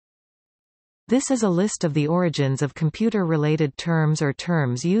This is a list of the origins of computer-related terms or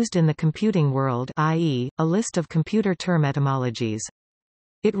terms used in the computing world, i.e., a list of computer term etymologies.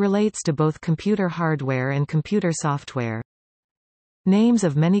 It relates to both computer hardware and computer software. Names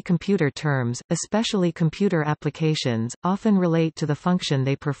of many computer terms, especially computer applications, often relate to the function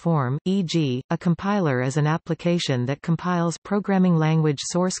they perform, e.g., a compiler is an application that compiles programming language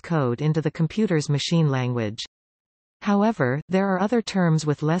source code into the computer's machine language. However, there are other terms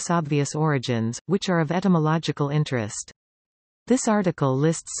with less obvious origins, which are of etymological interest. This article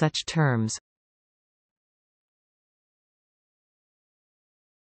lists such terms.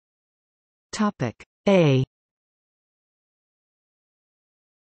 Topic A.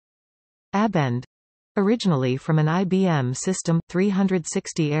 Abend. Originally from an IBM System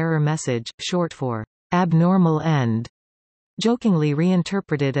 360 error message, short for abnormal end, jokingly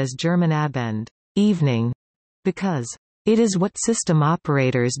reinterpreted as German Abend, evening, because it is what system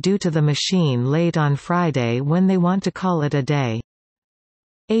operators do to the machine late on Friday when they want to call it a day.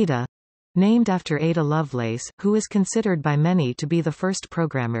 Ada. Named after Ada Lovelace, who is considered by many to be the first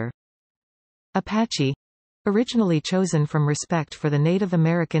programmer. Apache. Originally chosen from respect for the Native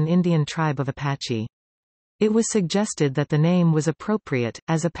American Indian tribe of Apache. It was suggested that the name was appropriate,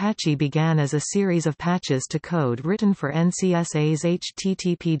 as Apache began as a series of patches to code written for NCSA's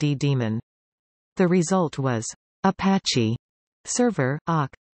HTTPD daemon. The result was Apache Server, AUK,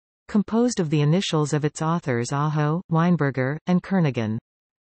 composed of the initials of its authors Aho, Weinberger, and Kernighan.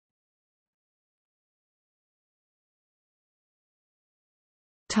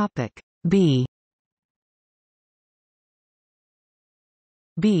 Topic B.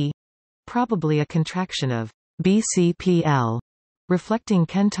 B. Probably a contraction of BCPL, reflecting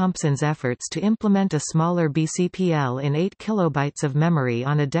Ken Thompson's efforts to implement a smaller BCPL in 8 kilobytes of memory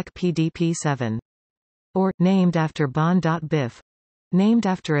on a DEC PDP-7. Or, named after Bon.Biff, named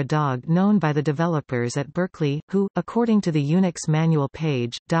after a dog known by the developers at Berkeley, who, according to the Unix manual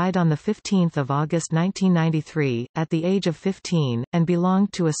page, died on 15 August 1993, at the age of 15, and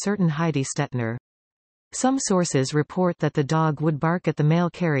belonged to a certain Heidi Stettner. Some sources report that the dog would bark at the mail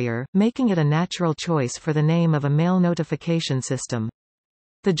carrier, making it a natural choice for the name of a mail notification system.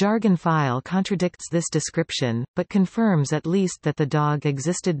 The jargon file contradicts this description, but confirms at least that the dog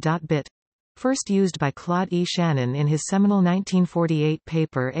existed. Bit, first used by Claude E. Shannon in his seminal 1948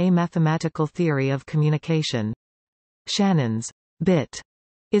 paper A Mathematical Theory of Communication. Shannon's bit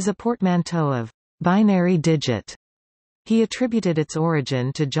is a portmanteau of binary digit. He attributed its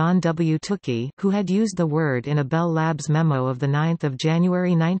origin to John W. Tukey, who had used the word in a Bell Labs memo of 9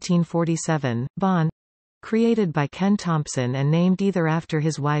 January 1947, Bon, created by Ken Thompson and named either after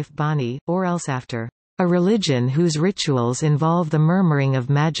his wife Bonnie, or else after a religion whose rituals involve the murmuring of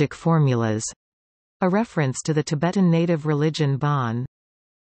magic formulas, a reference to the Tibetan native religion Bon.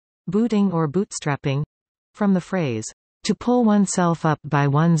 Booting or bootstrapping, from the phrase, to pull oneself up by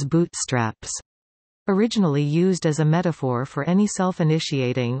one's bootstraps, originally used as a metaphor for any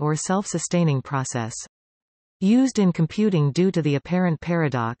self-initiating or self-sustaining process. Used in computing due to the apparent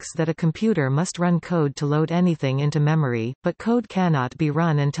paradox that a computer must run code to load anything into memory, but code cannot be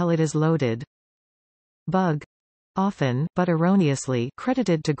run until it is loaded. Bug. Often, but erroneously,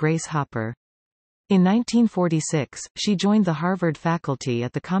 credited to Grace Hopper. In 1946, she joined the Harvard faculty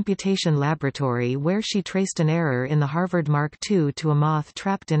at the Computation Laboratory where she traced an error in the Harvard Mark II to a moth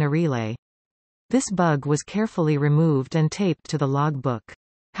trapped in a relay. This bug was carefully removed and taped to the log book.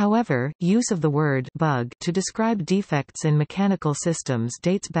 However, use of the word bug to describe defects in mechanical systems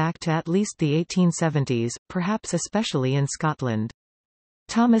dates back to at least the 1870s, perhaps especially in Scotland.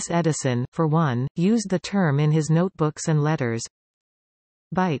 Thomas Edison, for one, used the term in his notebooks and letters.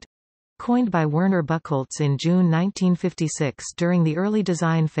 Byte. Coined by Werner Buchholz in June 1956 during the early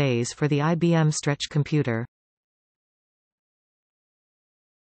design phase for the IBM Stretch computer.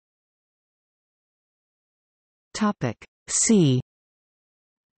 Topic C.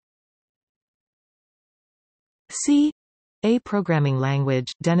 C. A programming language.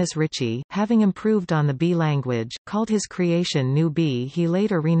 Dennis Ritchie, having improved on the B language, called his creation New B. He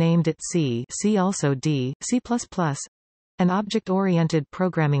later renamed it C. See also D. C++. An object-oriented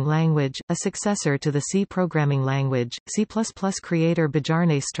programming language, a successor to the C programming language. C++ creator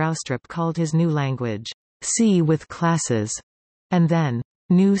Bjarne Stroustrup called his new language C with classes, and then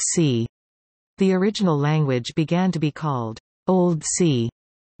New C. The original language began to be called Old C,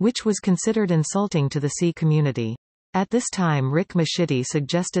 which was considered insulting to the C community. At this time Rick Machiti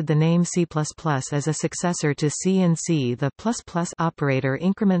suggested the name C++ as a successor to C. In C the ++ operator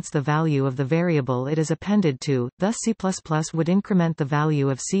increments the value of the variable it is appended to, thus C++ would increment the value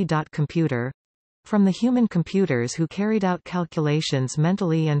of C. Computer. from the human computers who carried out calculations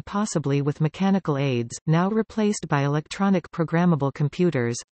mentally and possibly with mechanical aids, now replaced by electronic programmable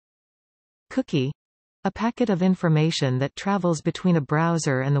computers. Cookie, a packet of information that travels between a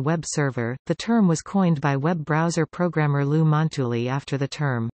browser and the web server. The term was coined by web browser programmer Lou Montulli after the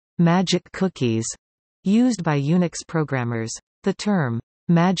term magic cookies used by Unix programmers. The term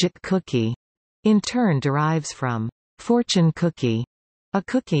magic cookie in turn derives from fortune cookie, a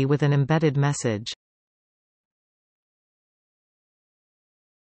cookie with an embedded message.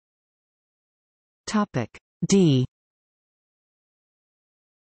 Topic D.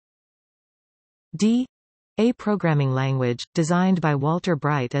 D. A programming language, designed by Walter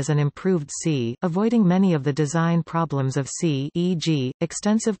Bright as an improved C, avoiding many of the design problems of C, e.g.,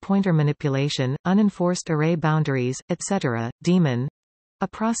 extensive pointer manipulation, unenforced array boundaries, etc. Daemon, a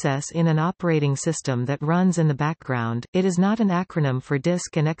process in an operating system that runs in the background. It is not an acronym for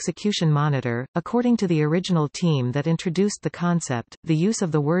Disk and Execution Monitor. According to the original team that introduced the concept, the use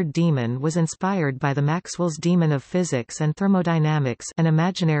of the word daemon was inspired by the Maxwell's daemon of physics and thermodynamics, an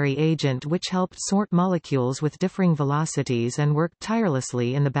imaginary agent which helped sort molecules with differing velocities and worked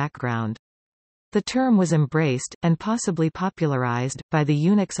tirelessly in the background. The term was embraced, and possibly popularized, by the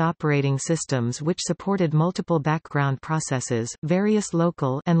Unix operating systems which supported multiple background processes. Various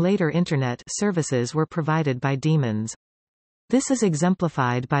local and later Internet services were provided by daemons. This is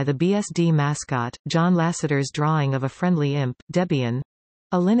exemplified by the BSD mascot, John Lasseter's drawing of a friendly imp, Debian,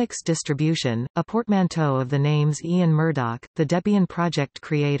 a Linux distribution, a portmanteau of the names Ian Murdoch, the Debian project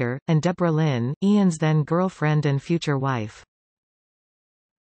creator, and Deborah Lynn, Ian's then girlfriend and future wife.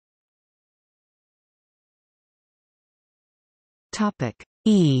 Topic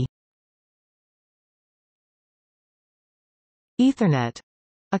E. Ethernet,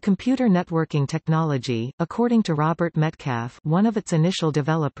 a computer networking technology. According to Robert Metcalfe, one of its initial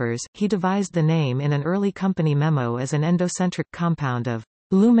developers, he devised the name in an early company memo as an endocentric compound of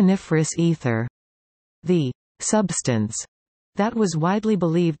luminiferous ether, the substance that was widely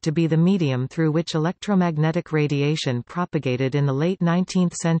believed to be the medium through which electromagnetic radiation propagated in the late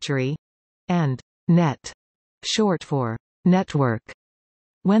 19th century, and net, short for network.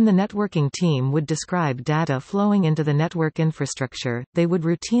 When the networking team would describe data flowing into the network infrastructure, they would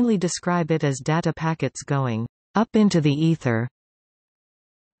routinely describe it as data packets going up into the ether.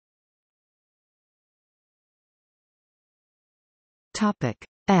 Topic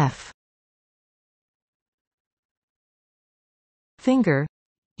F. Finger,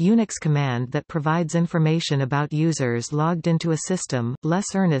 Unix command that provides information about users logged into a system.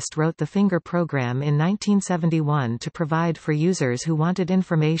 Les Ernest wrote the Finger program in 1971 to provide for users who wanted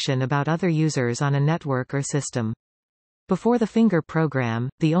information about other users on a network or system. Before the Finger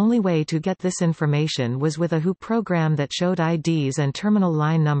program, the only way to get this information was with a Who program that showed IDs and terminal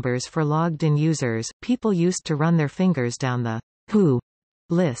line numbers for logged-in users. People used to run their fingers down the Who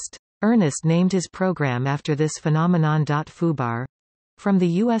list. Ernest named his program after this phenomenon. Foobar, from the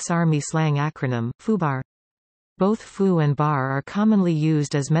U.S. Army slang acronym, FUBAR. Both foo and bar are commonly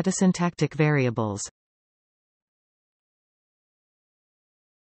used as metasyntactic variables.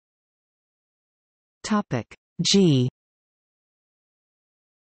 Topic G.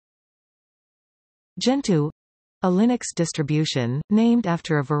 Gentoo, a Linux distribution, named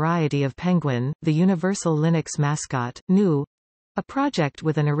after a variety of penguin, the universal Linux mascot. GNU, a project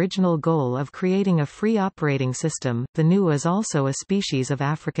with an original goal of creating a free operating system. The GNU is also a species of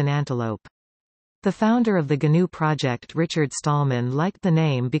African antelope. The founder of the GNU project, Richard Stallman, liked the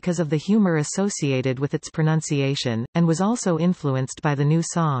name because of the humor associated with its pronunciation, and was also influenced by the GNU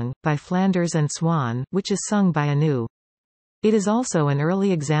song, by Flanders and Swan, which is sung by a GNU. It is also an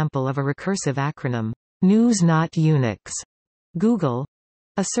early example of a recursive acronym. GNU's not Unix. Google,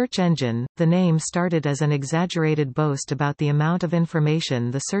 a search engine. The name started as an exaggerated boast about the amount of information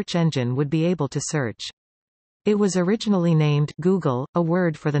the search engine would be able to search. It was originally named Google, a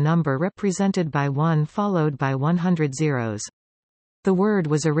word for the number represented by 1 followed by 100 zeros. The word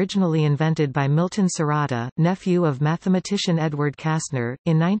was originally invented by Milton Serrata, nephew of mathematician Edward Kastner,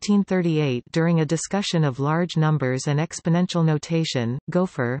 in 1938 during a discussion of large numbers and exponential notation.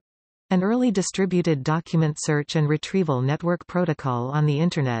 Gopher, an early distributed document search and retrieval network protocol on the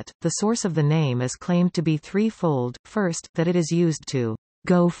Internet. The source of the name is claimed to be threefold: first, that it is used to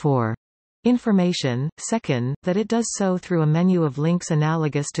go for information; second, that it does so through a menu of links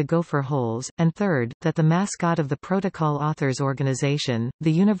analogous to gopher holes; and third, that the mascot of the protocol authors organization,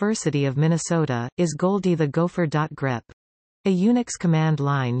 the University of Minnesota, is Goldie the Gopher. grep. A Unix command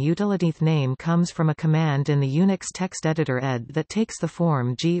line utility name comes from a command in the Unix text editor ed that takes the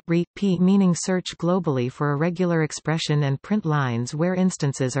form g-re-p, meaning search globally for a regular expression and print lines where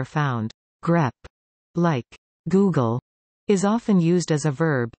instances are found. grep, like Google, is often used as a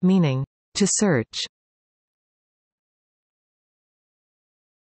verb, meaning to search.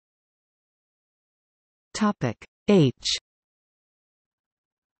 Topic H.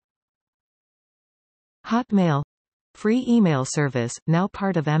 Hotmail. Free email service, now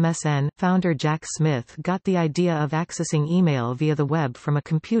part of MSN. Founder Jack Smith got the idea of accessing email via the web from a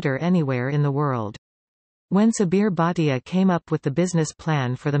computer anywhere in the world. When Sabir Bhatia came up with the business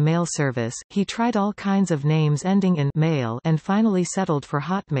plan for the mail service, he tried all kinds of names ending in mail and finally settled for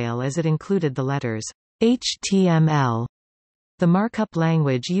Hotmail as it included the letters HTML, the markup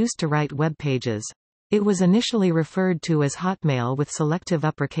language used to write web pages. It was initially referred to as Hotmail with selective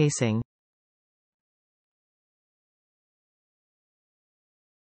uppercasing.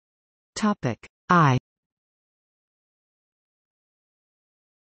 Topic I.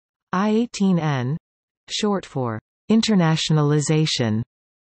 I-18N, short for internationalization.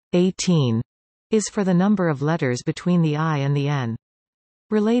 18 is for the number of letters between the I and the N.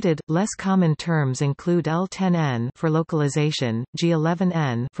 Related, less common terms include L10N for localization,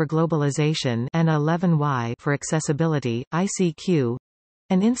 G11N for globalization, and A11Y for accessibility. ICQ,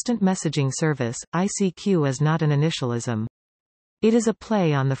 an instant messaging service. ICQ is not an initialism. It is a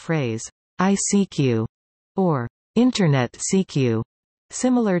play on the phrase ICQ or Internet CQ.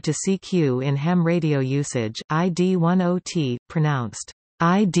 Similar to CQ in ham radio usage, ID10T, pronounced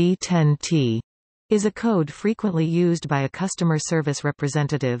ID10T, is a code frequently used by a customer service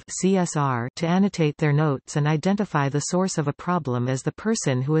representative (CSR) to annotate their notes and identify the source of a problem as the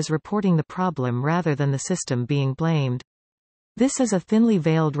person who is reporting the problem rather than the system being blamed. This is a thinly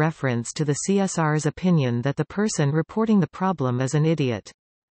veiled reference to the CSR's opinion that the person reporting the problem is an idiot.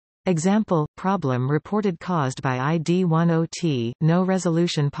 Example, problem reported caused by ID10T, no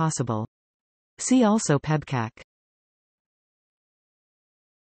resolution possible. See also PEBCAC.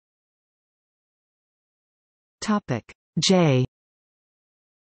 Topic J.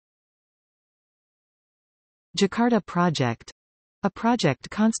 Jakarta Project. A project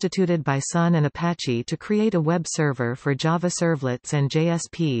constituted by Sun and Apache to create a web server for Java servlets and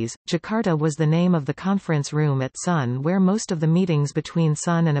JSPs. Jakarta was the name of the conference room at Sun where most of the meetings between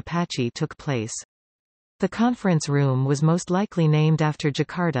Sun and Apache took place. The conference room was most likely named after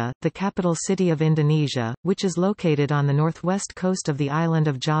Jakarta, the capital city of Indonesia, which is located on the northwest coast of the island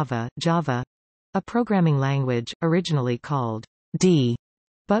of Java. Java, a programming language, originally called D,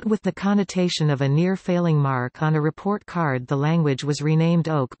 but with the connotation of a near-failing mark on a report card, the language was renamed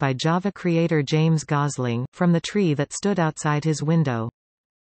Oak by Java creator James Gosling, from the tree that stood outside his window.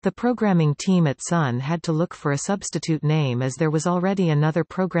 The programming team at Sun had to look for a substitute name as there was already another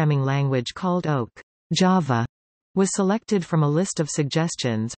programming language called Oak. Java was selected from a list of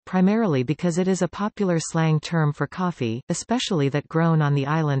suggestions, primarily because it is a popular slang term for coffee, especially that grown on the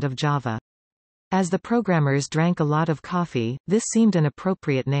island of Java. As the programmers drank a lot of coffee, this seemed an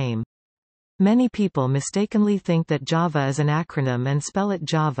appropriate name. Many people mistakenly think that Java is an acronym and spell it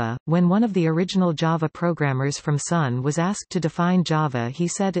Java. When one of the original Java programmers from Sun was asked to define Java, he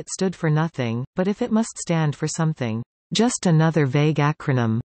said it stood for nothing, but if it must stand for something, just another vague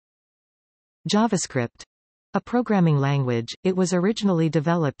acronym. JavaScript. A programming language, it was originally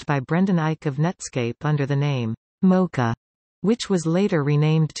developed by Brendan Eich of Netscape under the name Mocha, which was later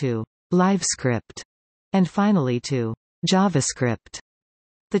renamed to LiveScript, and finally to JavaScript.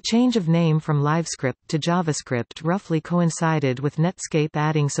 The change of name from LiveScript to JavaScript roughly coincided with Netscape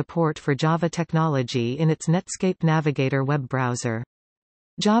adding support for Java technology in its Netscape Navigator web browser.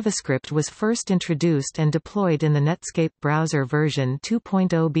 JavaScript was first introduced and deployed in the Netscape browser version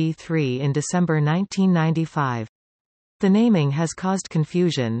 2.0b3 in December 1995. The naming has caused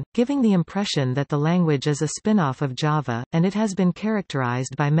confusion, giving the impression that the language is a spin-off of Java, and it has been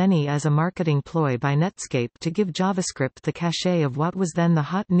characterized by many as a marketing ploy by Netscape to give JavaScript the cachet of what was then the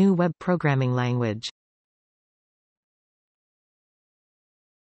hot new web programming language.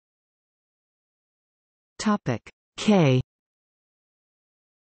 Topic K.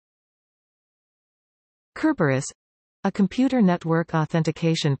 Kerberos, a computer network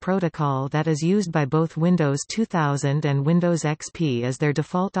authentication protocol that is used by both Windows 2000 and Windows XP as their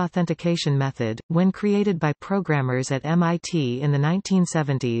default authentication method. When created by programmers at MIT in the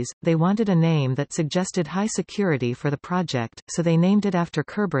 1970s, they wanted a name that suggested high security for the project, so they named it after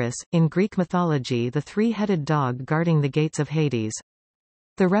Kerberos, in Greek mythology the three-headed dog guarding the gates of Hades.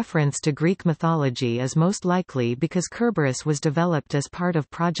 The reference to Greek mythology is most likely because Kerberos was developed as part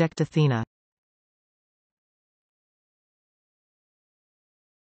of Project Athena.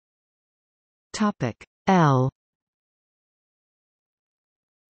 Topic L.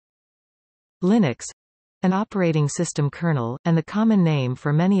 Linux. an operating system kernel, and the common name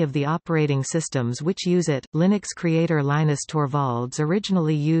for many of the operating systems which use it. Linux creator Linus Torvalds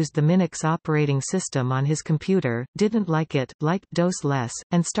originally used the Minix operating system on his computer, didn't like it, liked DOS less,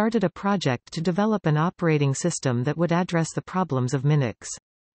 and started a project to develop an operating system that would address the problems of Minix.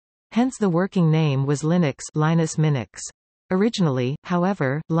 Hence the working name was Linux, Linus Minix. Originally,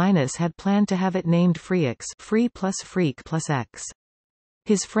 however, Linus had planned to have it named FreeX, free plus freak plus X.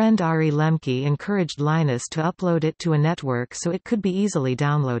 His friend Ari Lemke encouraged Linus to upload it to a network so it could be easily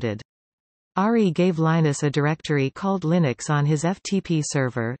downloaded. Ari gave Linus a directory called Linux on his FTP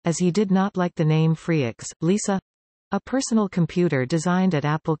server, as he did not like the name FreeX. Lisa, a personal computer designed at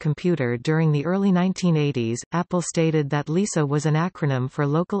Apple Computer during the early 1980s, Apple stated that Lisa was an acronym for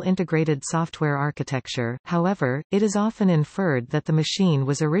Local Integrated Software Architecture. However, it is often inferred that the machine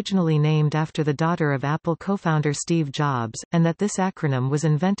was originally named after the daughter of Apple co-founder Steve Jobs, and that this acronym was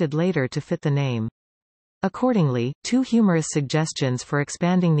invented later to fit the name. Accordingly, two humorous suggestions for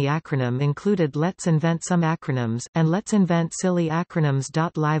expanding the acronym included Let's Invent Some Acronyms, and Let's Invent Silly Acronyms.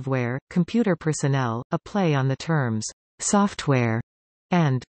 Liveware, Computer Personnel, a play on the terms software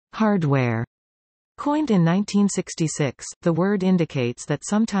and hardware. Coined in 1966, the word indicates that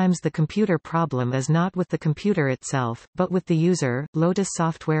sometimes the computer problem is not with the computer itself, but with the user. Lotus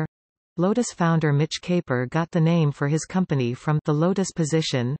Software. Lotus founder Mitch Kapor got the name for his company from the lotus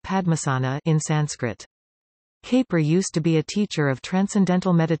position Padmasana in Sanskrit. Kapor used to be a teacher of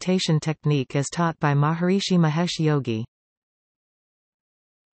transcendental meditation technique as taught by Maharishi Mahesh Yogi.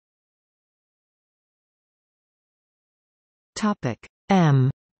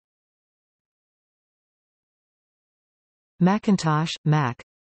 M. Macintosh, Mac.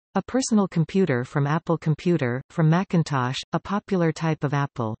 A personal computer from Apple Computer, from Macintosh, a popular type of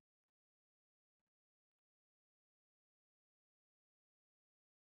Apple.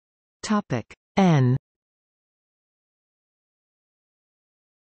 N.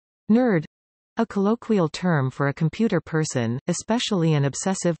 Nerd. A colloquial term for a computer person, especially an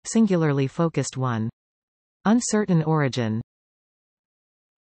obsessive, singularly focused one. Uncertain origin.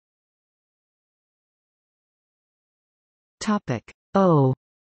 O.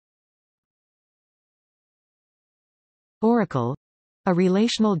 Oracle. A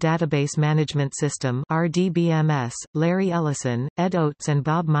relational database management system (RDBMS). Larry Ellison, Ed Oates and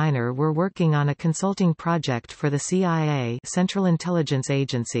Bob Miner were working on a consulting project for the CIA, Central Intelligence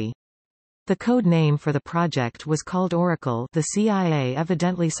Agency. The code name for the project was called Oracle. The CIA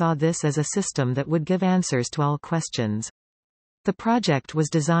evidently saw this as a system that would give answers to all questions. The project was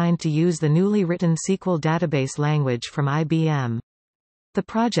designed to use the newly written SQL database language from IBM. The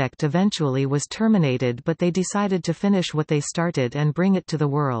project eventually was terminated, but they decided to finish what they started and bring it to the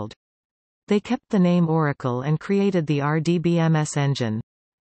world. They kept the name Oracle and created the RDBMS engine.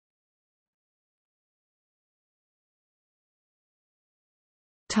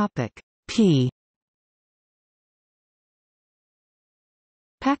 P.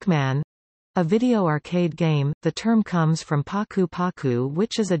 Pac-Man. A video arcade game. The term comes from paku paku,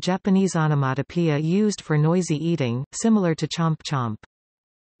 which is a Japanese onomatopoeia used for noisy eating, similar to chomp chomp.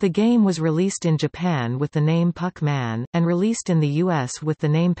 The game was released in Japan with the name Puck-Man, and released in the US with the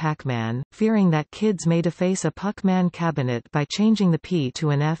name Pac-Man, fearing that kids may deface a Puck-Man cabinet by changing the P to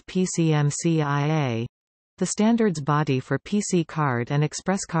an F. PCMCIA. The standards body for PC card and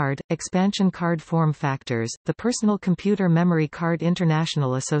express card, expansion card form factors. The Personal Computer Memory Card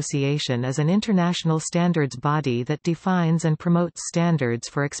International Association is an international standards body that defines and promotes standards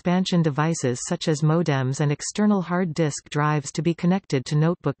for expansion devices such as modems and external hard disk drives to be connected to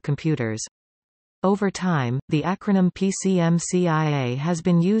notebook computers. Over time, the acronym PCMCIA has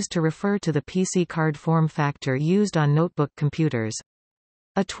been used to refer to the PC card form factor used on notebook computers.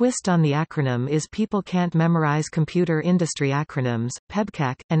 A twist on the acronym is People Can't Memorize Computer Industry Acronyms,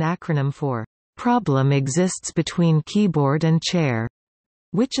 PEBCAC, an acronym for Problem Exists Between Keyboard and Chair,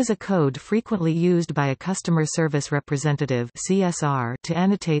 which is a code frequently used by a customer service representative (CSR) to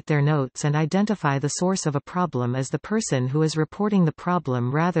annotate their notes and identify the source of a problem as the person who is reporting the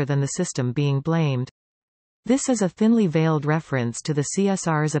problem rather than the system being blamed. This is a thinly veiled reference to the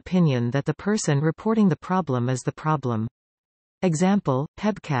CSR's opinion that the person reporting the problem is the problem. Example,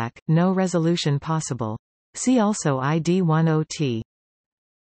 PEBCAC, no resolution possible. See also ID10T.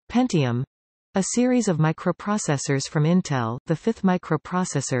 Pentium. A series of microprocessors from Intel, the fifth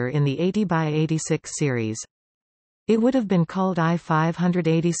microprocessor in the 80x86 series. It would have been called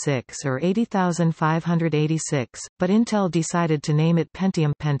i586 or 80586, but Intel decided to name it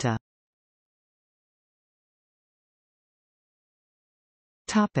Pentium Penta.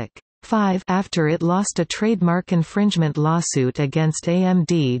 5 after it lost a trademark infringement lawsuit against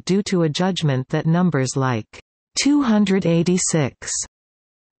AMD due to a judgment that numbers like 286,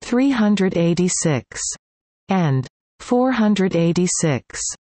 386, and 486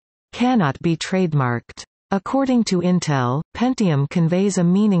 cannot be trademarked. According to Intel, Pentium conveys a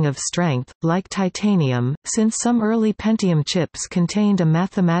meaning of strength, like titanium. Since some early Pentium chips contained a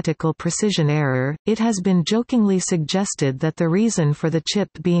mathematical precision error, it has been jokingly suggested that the reason for the chip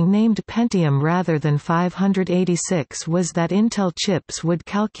being named Pentium rather than 586 was that Intel chips would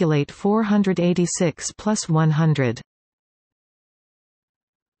calculate 486 plus 100.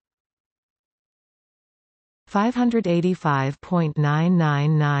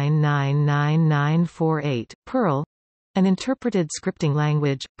 585.9999998 Perl, an interpreted scripting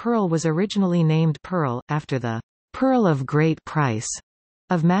language. Perl was originally named Perl, after the pearl of great price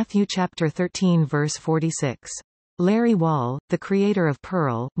of Matthew chapter 13 verse 46. Larry Wall, the creator of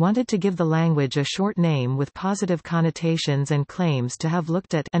Perl, wanted to give the language a short name with positive connotations and claims to have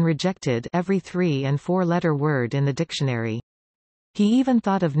looked at and rejected every 3- and 4-letter word in the dictionary. He even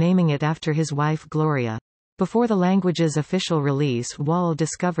thought of naming it after his wife Gloria. Before the language's official release, Wall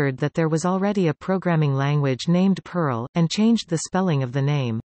discovered that there was already a programming language named Perl, and changed the spelling of the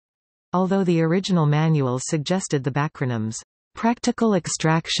name. Although the original manuals suggested the backronyms, Practical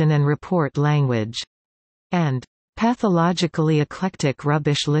Extraction and Report Language, and Pathologically Eclectic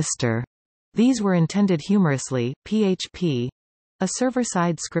Rubbish Lister, these were intended humorously. PHP, a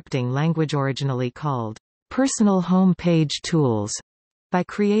server-side scripting language originally called Personal Home Page Tools, by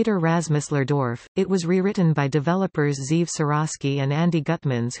creator Rasmus Lerdorf, it was rewritten by developers Zeev Sarosky and Andy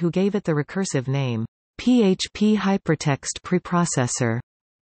Gutmans, who gave it the recursive name, PHP Hypertext Preprocessor.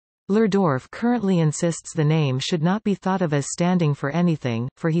 Lerdorf currently insists the name should not be thought of as standing for anything,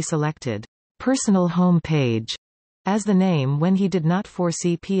 for he selected Personal Home Page as the name when he did not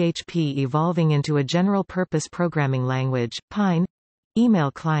foresee PHP evolving into a general-purpose programming language. Pine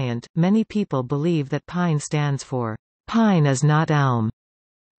email client. Many people believe that Pine stands for Pine is not Elm.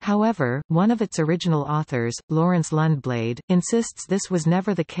 However, one of its original authors, Lawrence Lundblade, insists this was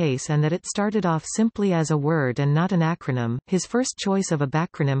never the case and that it started off simply as a word and not an acronym. His first choice of a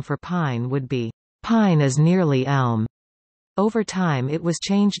backronym for Pine would be, Pine is nearly Elm. Over time it was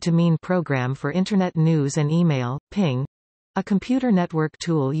changed to mean Program for Internet News and Email, Ping, a computer network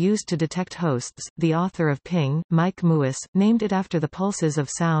tool used to detect hosts. The author of Ping, Mike Mewis, named it after the pulses of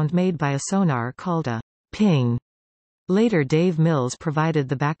sound made by a sonar called a ping. Later Dave Mills provided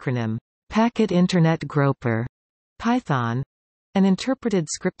the backronym, Packet Internet Groper. Python, an interpreted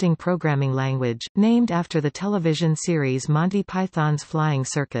scripting programming language, named after the television series Monty Python's Flying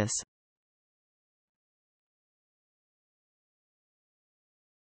Circus.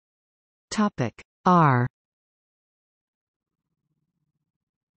 R.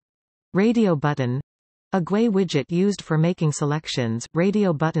 Radio button, a GUI widget used for making selections.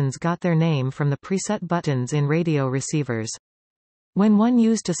 Radio buttons got their name from the preset buttons in radio receivers. When one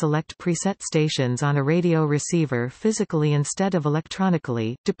used to select preset stations on a radio receiver physically instead of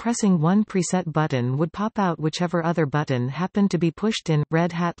electronically, depressing one preset button would pop out whichever other button happened to be pushed in.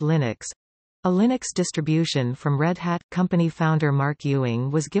 Red Hat Linux, a Linux distribution from Red Hat company founder Mark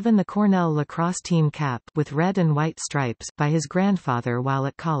Ewing, was given the Cornell lacrosse team cap with red and white stripes by his grandfather while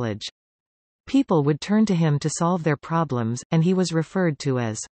at college. People would turn to him to solve their problems, and he was referred to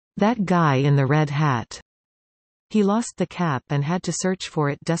as that guy in the red hat. He lost the cap and had to search for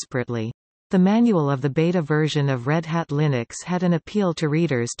it desperately. The manual of the beta version of Red Hat Linux had an appeal to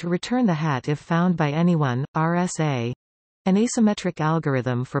readers to return the hat if found by anyone. RSA, an asymmetric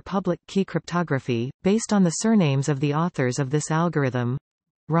algorithm for public key cryptography, based on the surnames of the authors of this algorithm: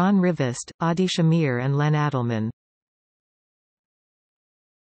 Ron Rivest, Adi Shamir and Len Adelman.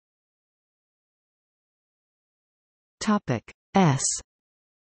 S.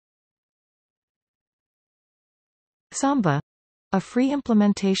 Samba, a free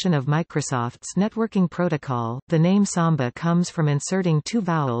implementation of Microsoft's networking protocol. The name Samba comes from inserting two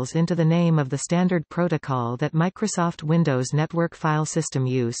vowels into the name of the standard protocol that Microsoft Windows Network File System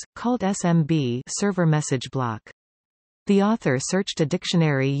use, called SMB, Server Message Block. The author searched a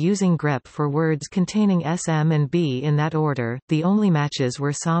dictionary using grep for words containing SM and B in that order. The only matches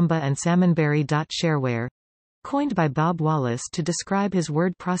were Samba and Salmonberry. Shareware, coined by Bob Wallace to describe his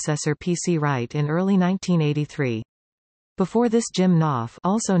word processor PC Write in early 1983. Before this, Jim Knopf,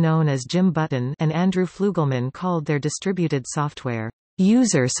 also known as Jim Button, and Andrew Flugelman called their distributed software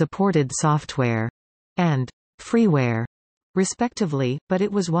user-supported software and freeware, respectively, but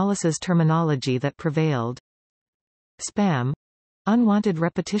it was Wallace's terminology that prevailed. Spam, Unwanted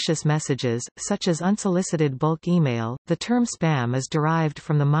repetitious messages, such as unsolicited bulk email. The term spam is derived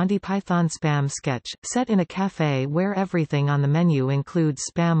from the Monty Python spam sketch, set in a cafe where everything on the menu includes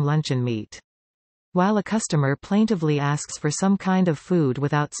spam luncheon meat. While a customer plaintively asks for some kind of food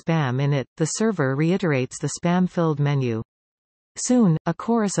without spam in it, the server reiterates the spam-filled menu. Soon, a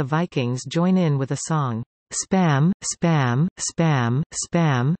chorus of Vikings join in with a song. Spam, spam, spam,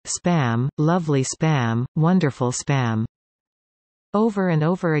 spam, spam, lovely spam, wonderful spam. Over and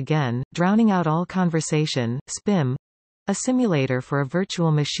over again, drowning out all conversation. SPIM, a simulator for a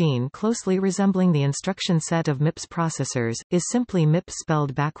virtual machine closely resembling the instruction set of MIPS processors, is simply MIPS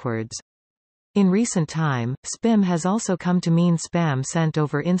spelled backwards. In recent time, SPIM has also come to mean spam sent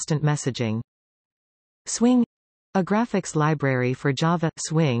over instant messaging. Swing, a graphics library for Java.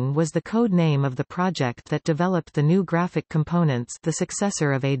 Swing was the code name of the project that developed the new graphic components, the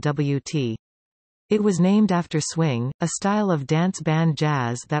successor of AWT. It was named after swing, a style of dance band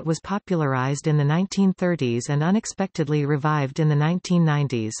jazz that was popularized in the 1930s and unexpectedly revived in the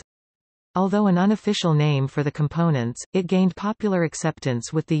 1990s. Although an unofficial name for the components, it gained popular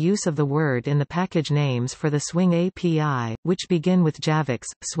acceptance with the use of the word in the package names for the Swing API, which begin with Javix,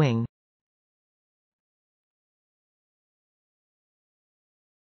 Swing.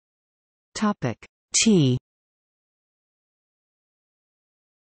 T.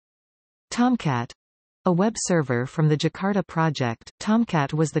 Tomcat. A web server from the Jakarta project,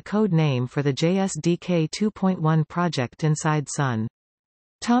 Tomcat was the code name for the JSDK 2.1 project inside Sun.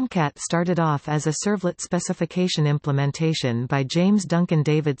 Tomcat started off as a servlet specification implementation by James Duncan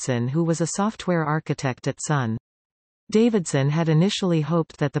Davidson, who was a software architect at Sun. Davidson had initially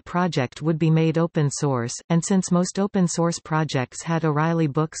hoped that the project would be made open source, and since most open source projects had O'Reilly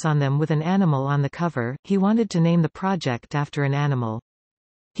books on them with an animal on the cover, he wanted to name the project after an animal.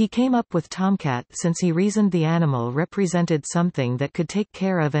 He came up with Tomcat since he reasoned the animal represented something that could take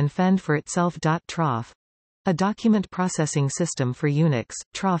care of and fend for itself. Troff, a document processing system for Unix.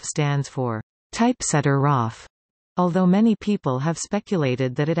 Troff stands for typesetter ROF, although many people have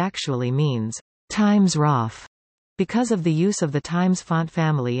speculated that it actually means Times ROF because of the use of the Times font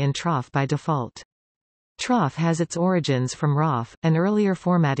family in Troff by default. Troff has its origins from ROF, an earlier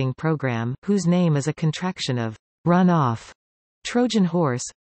formatting program, whose name is a contraction of run off. Trojan horse,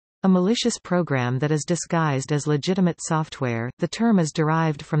 a malicious program that is disguised as legitimate software. The term is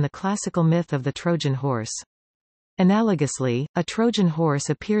derived from the classical myth of the Trojan horse. Analogously, a Trojan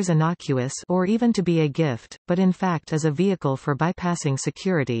horse appears innocuous or even to be a gift, but in fact is a vehicle for bypassing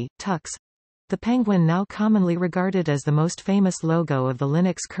security. Tux, the penguin now commonly regarded as the most famous logo of the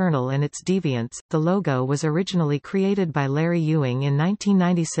Linux kernel and its deviants. The logo was originally created by Larry Ewing in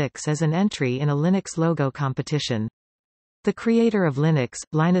 1996 as an entry in a Linux logo competition. The creator of Linux,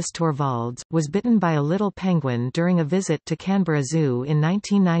 Linus Torvalds, was bitten by a little penguin during a visit to Canberra Zoo in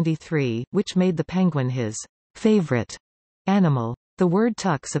 1993, which made the penguin his favorite animal. The word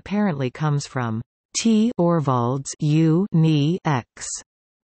tux apparently comes from T. Orvalds U. Ni X.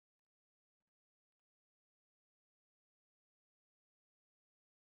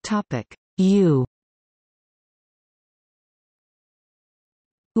 U.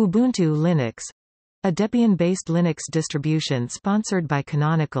 Ubuntu Linux, a Debian-based Linux distribution sponsored by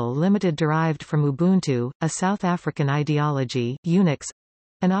Canonical Limited derived from Ubuntu, a South African ideology. Unix,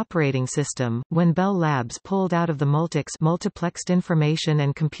 an operating system. When Bell Labs pulled out of the Multics Multiplexed Information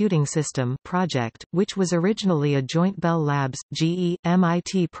and Computing System project, which was originally a joint Bell Labs, GE,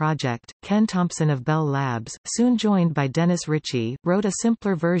 MIT project, Ken Thompson of Bell Labs, soon joined by Dennis Ritchie, wrote a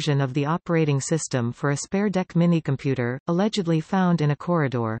simpler version of the operating system for a spare deck minicomputer, allegedly found in a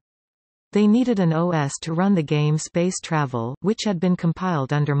corridor. They needed an OS to run the game Space Travel, which had been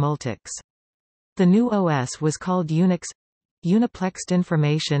compiled under Multics. The new OS was called Unix, Uniplexed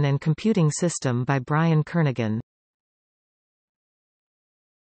Information and Computing System by Brian Kernighan.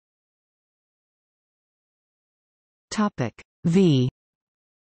 V.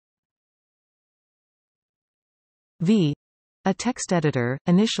 V. A text editor,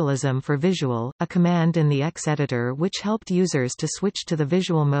 initialism for visual, a command in the X editor which helped users to switch to the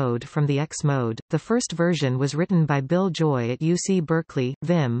visual mode from the X mode. The first version was written by Bill Joy at UC Berkeley.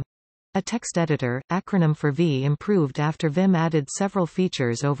 Vim, a text editor, acronym for V, improved after Vim added several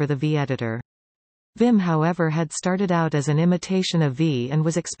features over the V editor. Vim however had started out as an imitation of V and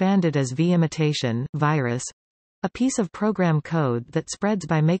was expanded as V imitation. Virus, a piece of program code that spreads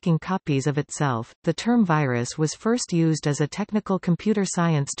by making copies of itself. The term virus was first used as a technical computer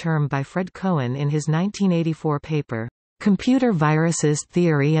science term by Fred Cohen in his 1984 paper, Computer Viruses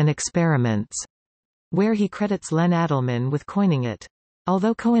Theory and Experiments, where he credits Len Adelman with coining it.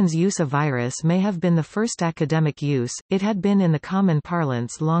 Although Cohen's use of virus may have been the first academic use, it had been in the common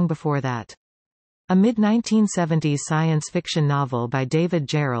parlance long before that. A mid-1970s science fiction novel by David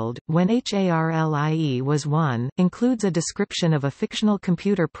Gerrold, When Harlie Was One, includes a description of a fictional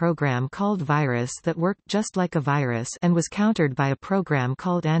computer program called Virus that worked just like a virus and was countered by a program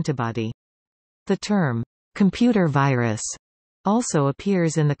called Antibody. The term, computer virus, also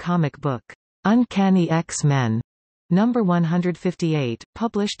appears in the comic book, Uncanny X-Men, number 158,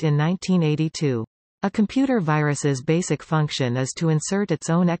 published in 1982. A computer virus's basic function is to insert its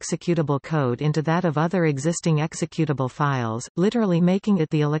own executable code into that of other existing executable files, literally making it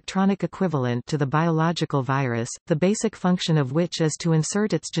the electronic equivalent to the biological virus, the basic function of which is to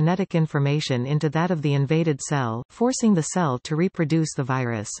insert its genetic information into that of the invaded cell, forcing the cell to reproduce the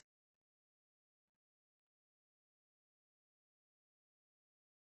virus.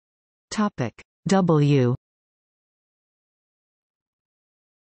 W.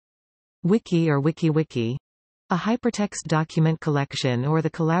 Wiki or WikiWiki. A hypertext document collection or the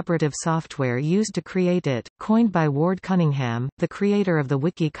collaborative software used to create it, coined by Ward Cunningham, the creator of the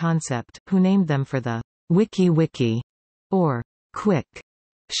Wiki concept, who named them for the WikiWiki, or Quick,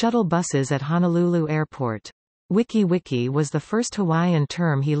 shuttle buses at Honolulu Airport. WikiWiki was the first Hawaiian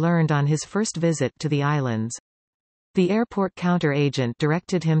term he learned on his first visit to the islands. The airport counter agent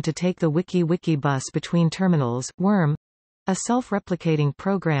directed him to take the WikiWiki bus between terminals. Worm, a self-replicating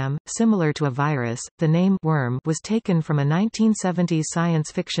program, similar to a virus. The name Worm was taken from a 1970s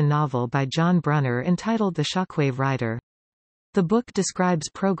science fiction novel by John Brunner entitled The Shockwave Rider. The book describes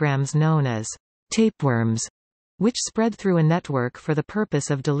programs known as tapeworms, which spread through a network for the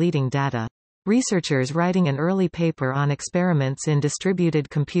purpose of deleting data. Researchers writing an early paper on experiments in distributed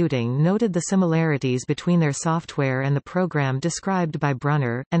computing noted the similarities between their software and the program described by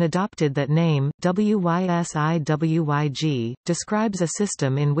Brunner, and adopted that name. WYSIWYG describes a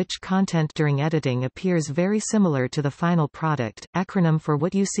system in which content during editing appears very similar to the final product, acronym for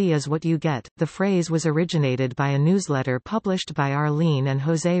What You See Is What You Get. The phrase was originated by a newsletter published by Arlene and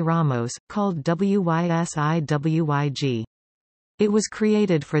Jose Ramos, called WYSIWYG. It was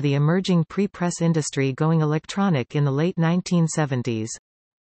created for the emerging pre-press industry going electronic in the late 1970s.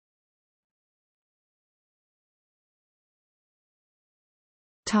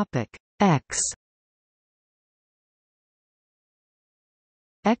 X.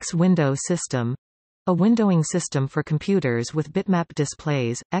 X window system. A windowing system for computers with bitmap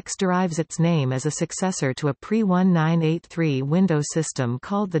displays. X derives its name as a successor to a pre-1983 Windows system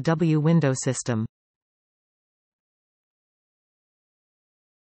called the W window system.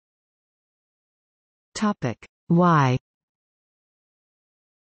 Y.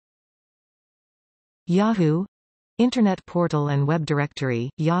 Yahoo! Internet portal and web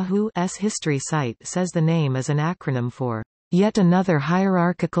directory. Yahoo's history site says the name is an acronym for Yet Another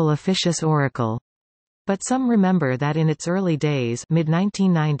Hierarchical Officious Oracle. But some remember that in its early days,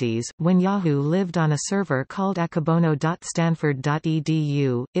 mid-1990s, when Yahoo lived on a server called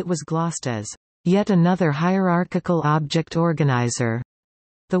akabono.stanford.edu, it was glossed as Yet Another Hierarchical Object Organizer.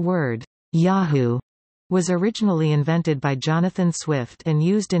 The word Yahoo was originally invented by Jonathan Swift and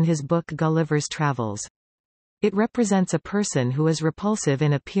used in his book Gulliver's Travels. It represents a person who is repulsive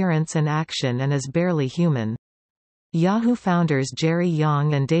in appearance and action and is barely human. Yahoo founders Jerry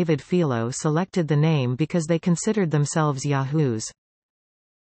Yang and David Filo selected the name because they considered themselves Yahoos.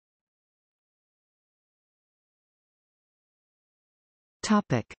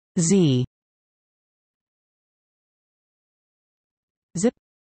 Z. Zip.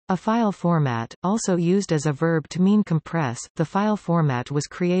 A file format, also used as a verb to mean compress. The file format was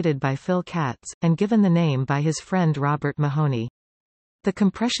created by Phil Katz, and given the name by his friend Robert Mahoney. The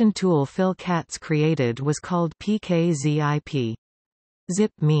compression tool Phil Katz created was called PKZIP.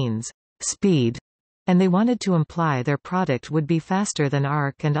 Zip means speed, and they wanted to imply their product would be faster than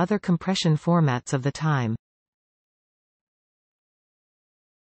ARC and other compression formats of the time.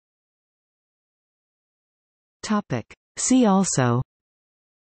 See also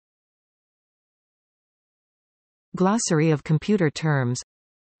Glossary of computer terms,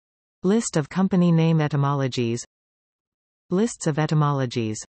 List of company name etymologies, Lists of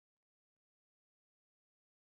etymologies.